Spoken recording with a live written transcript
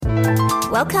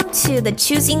Welcome to the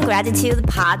Choosing Gratitude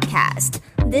podcast.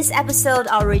 This episode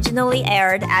originally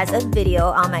aired as a video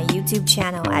on my YouTube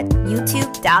channel at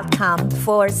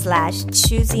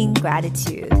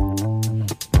youtube.com/choosinggratitude.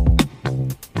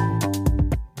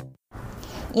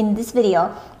 In this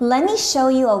video, let me show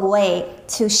you a way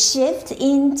to shift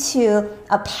into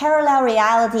a parallel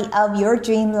reality of your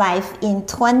dream life in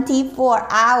 24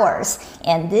 hours.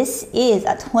 And this is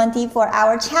a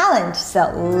 24-hour challenge,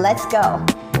 so let's go.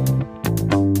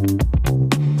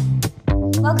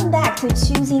 Welcome back to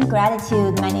Choosing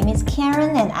Gratitude. My name is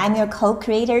Karen and I'm your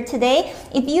co-creator today.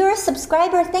 If you're a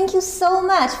subscriber, thank you so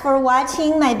much for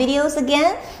watching my videos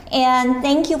again. And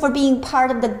thank you for being part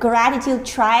of the Gratitude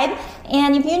Tribe.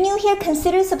 And if you're new here,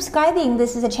 consider subscribing.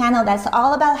 This is a channel that's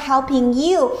all about helping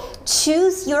you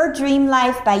choose your dream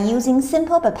life by using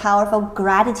simple but powerful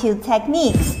gratitude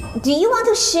techniques. Do you want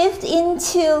to shift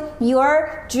into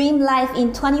your dream life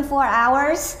in 24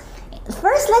 hours?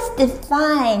 First, let's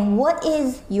define what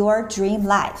is your dream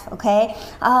life, okay?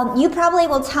 You probably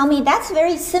will tell me that's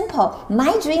very simple.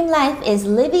 My dream life is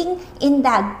living in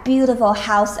that beautiful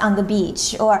house on the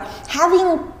beach, or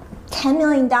having $10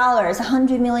 million,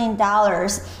 $100 million,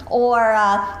 or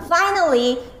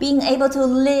finally being able to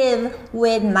live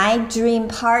with my dream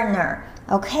partner.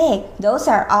 Okay, those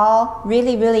are all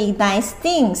really, really nice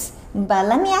things. But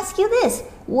let me ask you this.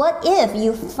 What if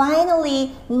you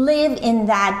finally live in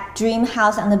that dream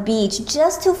house on the beach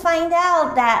just to find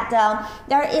out that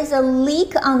there is a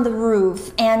leak on the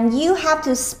roof and you have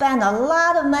to spend a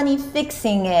lot of money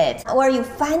fixing it? Or you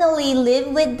finally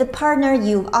live with the partner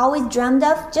you've always dreamed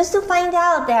of just to find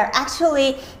out they're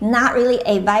actually not really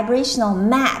a vibrational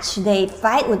match. They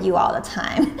fight with you all the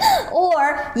time.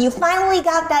 Or you finally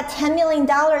got that $10 million,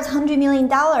 $100 million,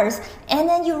 and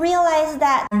then you realize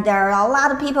that there are a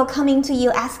lot of people coming to you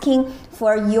asking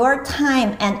for your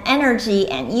time and energy,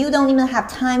 and you don't even have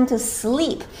time to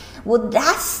sleep. Would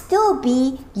that still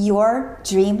be your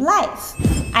dream life?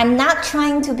 I'm not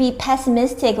trying to be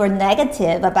pessimistic or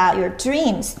negative about your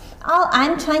dreams. All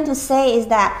I'm trying to say is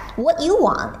that what you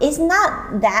want is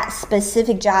not that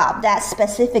specific job, that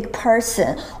specific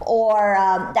person, or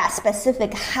that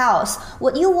specific house.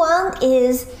 What you want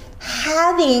is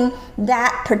having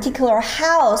that particular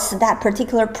house, that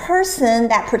particular person,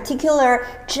 that particular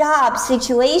job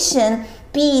situation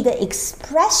be the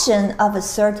expression of a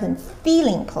certain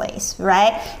feeling place,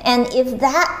 right? And if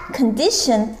that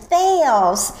condition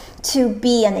fails to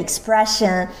be an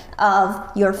expression of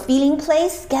your feeling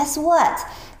place, guess what?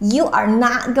 You are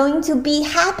not going to be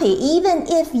happy even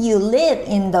if you live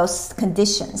in those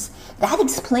conditions. That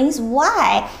explains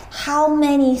why how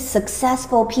many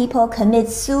successful people commit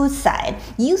suicide.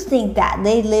 You think that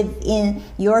they live in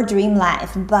your dream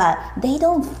life, but they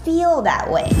don't feel that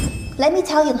way. Let me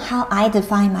tell you how I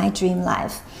define my dream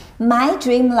life. My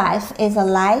dream life is a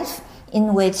life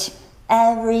in which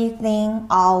everything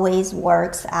always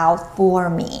works out for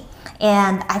me.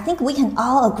 And I think we can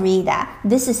all agree that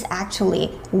this is actually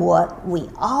what we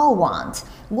all want.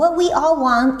 What we all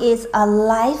want is a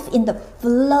life in the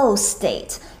flow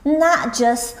state, not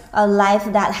just a life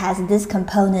that has this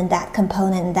component, that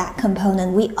component, that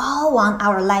component. We all want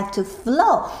our life to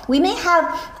flow. We may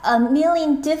have a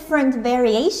million different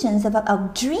variations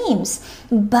of dreams,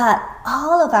 but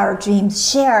all of our dreams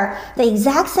share the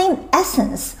exact same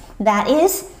essence. That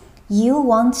is, you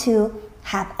want to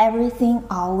have everything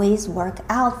always work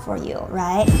out for you,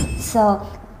 right? So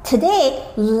today,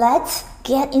 let's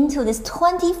get into this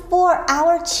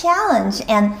 24-hour challenge,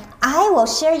 and I will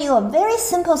share you a very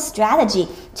simple strategy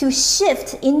to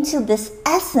shift into this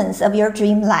essence of your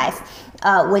dream life,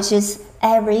 which is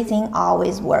everything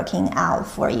always working out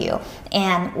for you.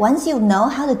 And once you know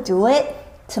how to do it,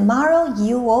 tomorrow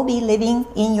you will be living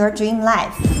in your dream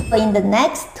life. But in the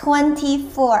next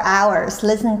 24 hours,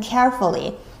 listen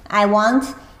carefully. I want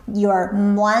your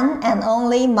one and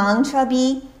only mantra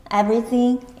be,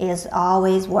 everything is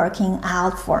always working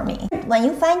out for me. When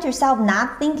you find yourself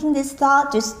not thinking this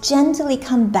thought, just gently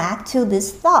come back to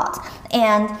this thought.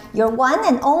 And your one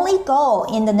and only goal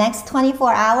in the next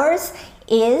 24 hours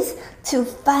is to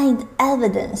find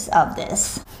evidence of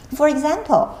this. For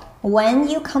example, when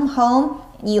you come home,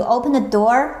 you open the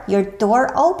door, your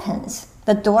door opens.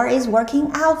 The door is working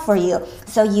out for you.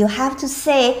 So you have to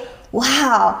say,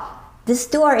 wow, this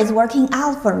door is working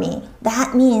out for me.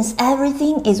 That means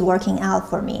everything is working out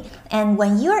for me. And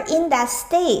when you're in that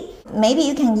state, maybe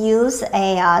you can use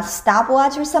a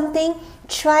stopwatch or something.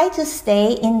 Try to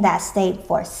stay in that state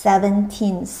for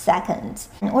 17 seconds.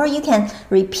 Or you can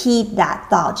repeat that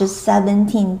thought just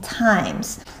 17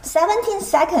 times. 17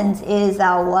 seconds is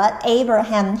what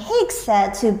Abraham Hicks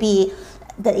said to be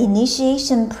the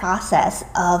initiation process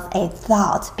of a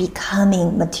thought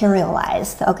becoming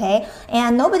materialized, okay?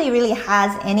 And nobody really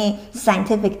has any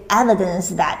scientific evidence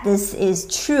that this is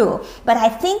true. But I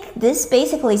think this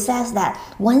basically says that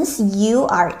once you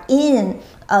are in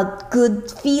a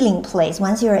good feeling place,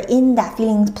 once you're in that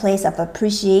feeling place of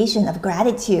appreciation, of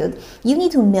gratitude, you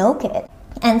need to milk it.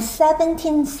 And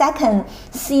 17 seconds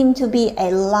seem to be a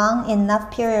long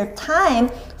enough period of time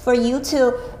for you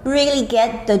to really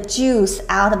get the juice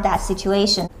out of that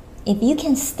situation. If you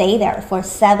can stay there for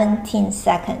 17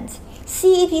 seconds,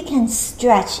 see if you can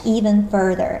stretch even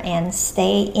further and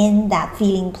stay in that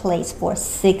feeling place for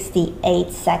 68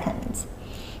 seconds.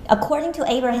 According to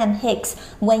Abraham Hicks,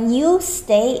 when you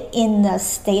stay in a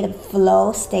state of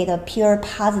flow, state of pure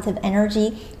positive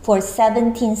energy for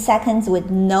 17 seconds with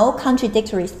no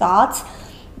contradictory thoughts,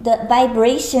 the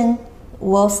vibration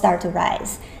will start to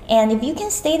rise. And if you can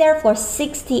stay there for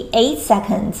 68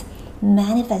 seconds,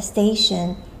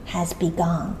 manifestation has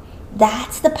begun.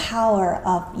 That's the power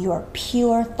of your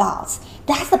pure thoughts.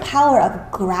 That's the power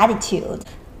of gratitude.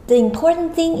 The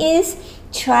important thing is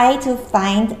try to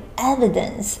find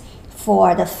evidence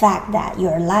for the fact that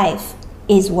your life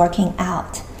is working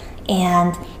out.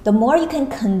 And the more you can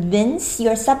convince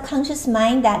your subconscious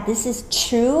mind that this is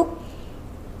true,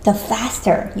 the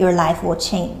faster your life will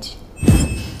change.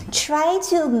 Try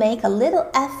to make a little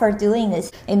effort doing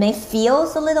this. It may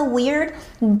feel a little weird,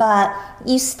 but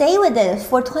you stay with it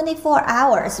for 24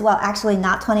 hours. Well, actually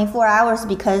not 24 hours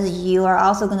because you are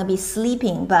also going to be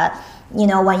sleeping. But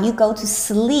when you go to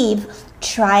sleep,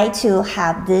 try to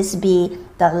have this be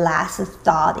the last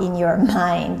thought in your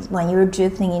mind. When you're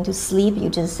drifting into sleep, you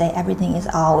just say, everything is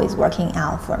always working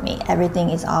out for me. Everything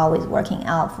is always working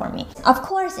out for me. Of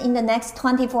course, in the next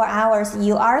 24 hours,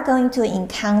 you are going to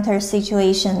encounter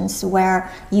situations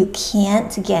where you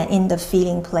can't get in the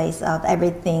feeling place of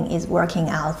everything is working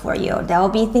out for you. There will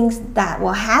be things that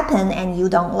will happen and you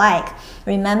don't like.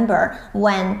 Remember,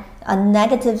 when a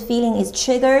negative feeling is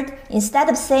triggered, instead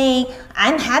of saying,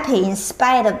 I'm happy in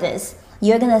spite of this,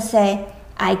 you're going to say,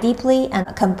 I deeply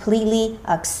and completely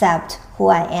accept who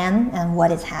I am and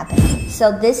what is happening.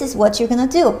 So this is what you're going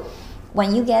to do.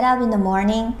 When you get up in the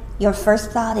morning, your first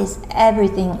thought is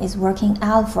everything is working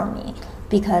out for me,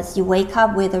 because you wake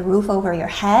up with a roof over your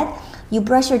head. You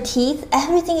brush your teeth,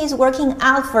 everything is working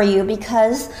out for you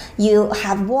because you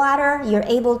have water, you're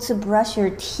able to brush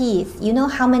your teeth. You know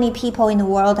how many people in the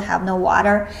world have no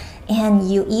water? And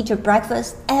you eat your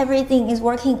breakfast, everything is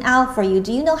working out for you.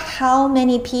 Do you know how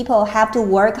many people have to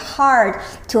work hard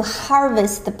to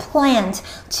harvest the plant,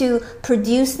 to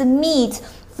produce the meat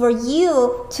for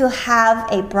you to have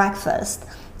a breakfast?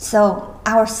 So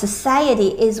our society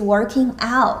is working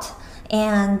out,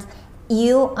 and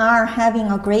you are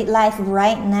having a great life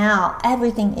right now.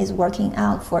 Everything is working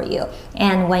out for you.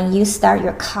 And when you start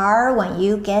your car, when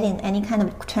you get in any kind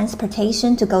of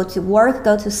transportation to go to work,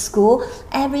 go to school,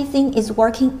 everything is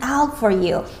working out for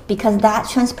you because that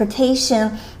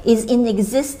transportation is in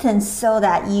existence so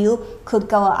that you could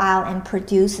go out and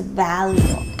produce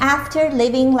value. After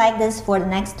living like this for the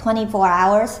next 24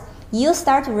 hours, you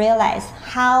start to realize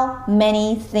how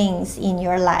many things in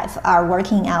your life are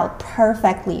working out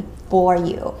perfectly for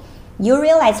you. You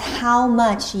realize how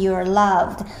much you're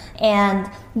loved,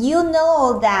 and you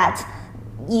know that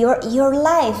your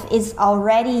life is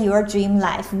already your dream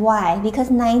life. Why? Because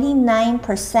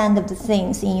 99% of the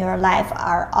things in your life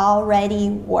are already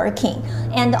working.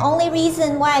 And the only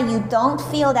reason why you don't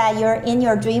feel that you're in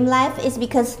your dream life is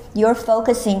because you're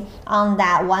focusing on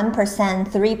that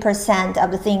 1%, 3%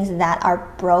 of the things that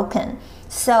are broken.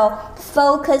 So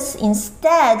focus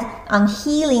instead on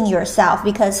healing yourself,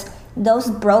 because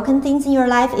those broken things in your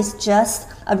life is just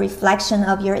a reflection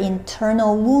of your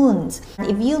internal wounds.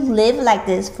 If you live like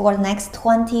this for the next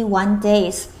 21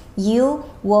 days, you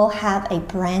will have a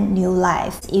brand new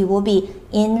life. It will be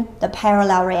in the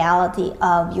parallel reality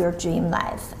of your dream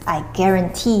life. I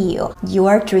guarantee you,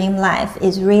 your dream life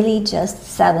is really just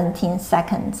 17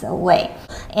 seconds away.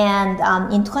 And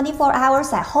in 24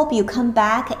 hours, I hope you come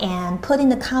back and put in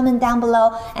the comment down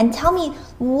below and tell me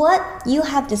what you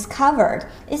have discovered.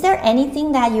 Is there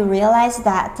anything that you realize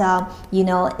that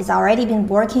it's already been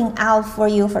working out for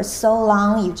you for so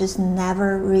long, you just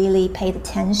never really paid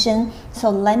attention? So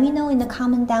let me know in the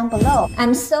comment down below.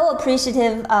 I'm so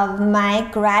appreciative of my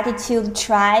gratitude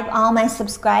tribe, all my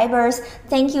subscribers.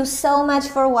 Thank you so much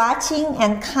for watching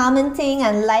and commenting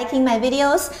and liking my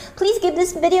videos. Please give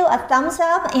this video a thumbs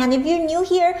up, and if you're new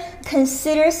here,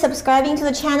 consider subscribing to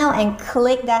the channel and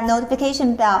click that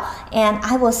notification bell, and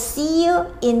I will see you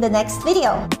in the next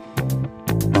video.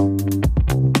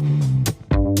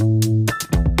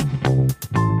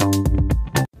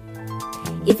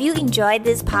 you enjoyed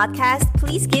this podcast,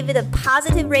 please give it a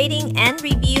positive rating and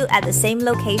review at the same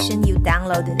location you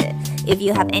downloaded it. If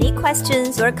you have any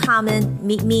questions or comment,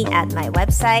 meet me at my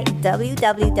website,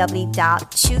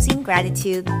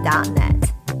 www.choosinggratitude.net.